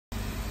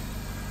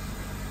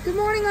Good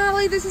morning,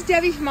 Ollie. This is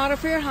Debbie from Auto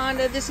Fair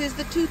Honda. This is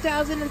the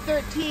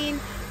 2013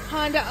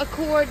 Honda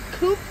Accord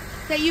Coupe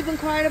that you've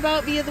inquired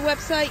about via the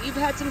website. You've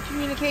had some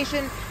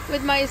communication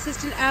with my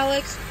assistant,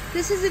 Alex.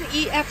 This is an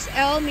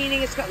EX-L,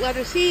 meaning it's got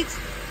leather seats,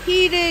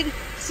 heated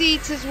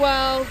seats as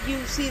well. You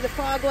see the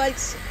fog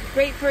lights,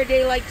 great for a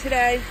day like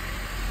today.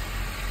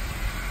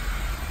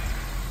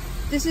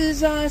 This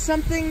is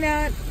something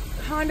that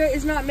Honda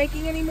is not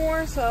making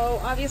anymore, so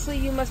obviously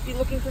you must be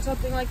looking for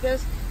something like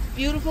this.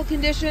 Beautiful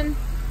condition.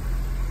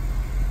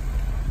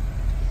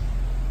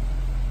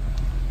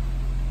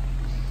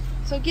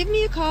 So give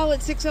me a call at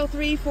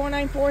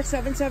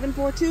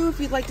 603-494-7742 if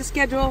you'd like to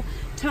schedule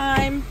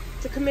time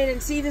to come in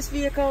and see this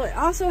vehicle. It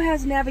also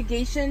has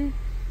navigation,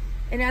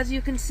 and as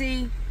you can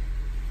see,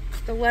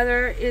 the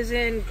leather is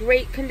in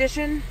great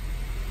condition.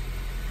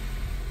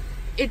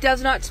 It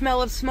does not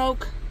smell of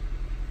smoke.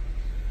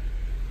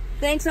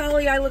 Thanks,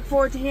 Ollie. I look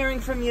forward to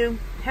hearing from you.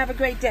 Have a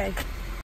great day.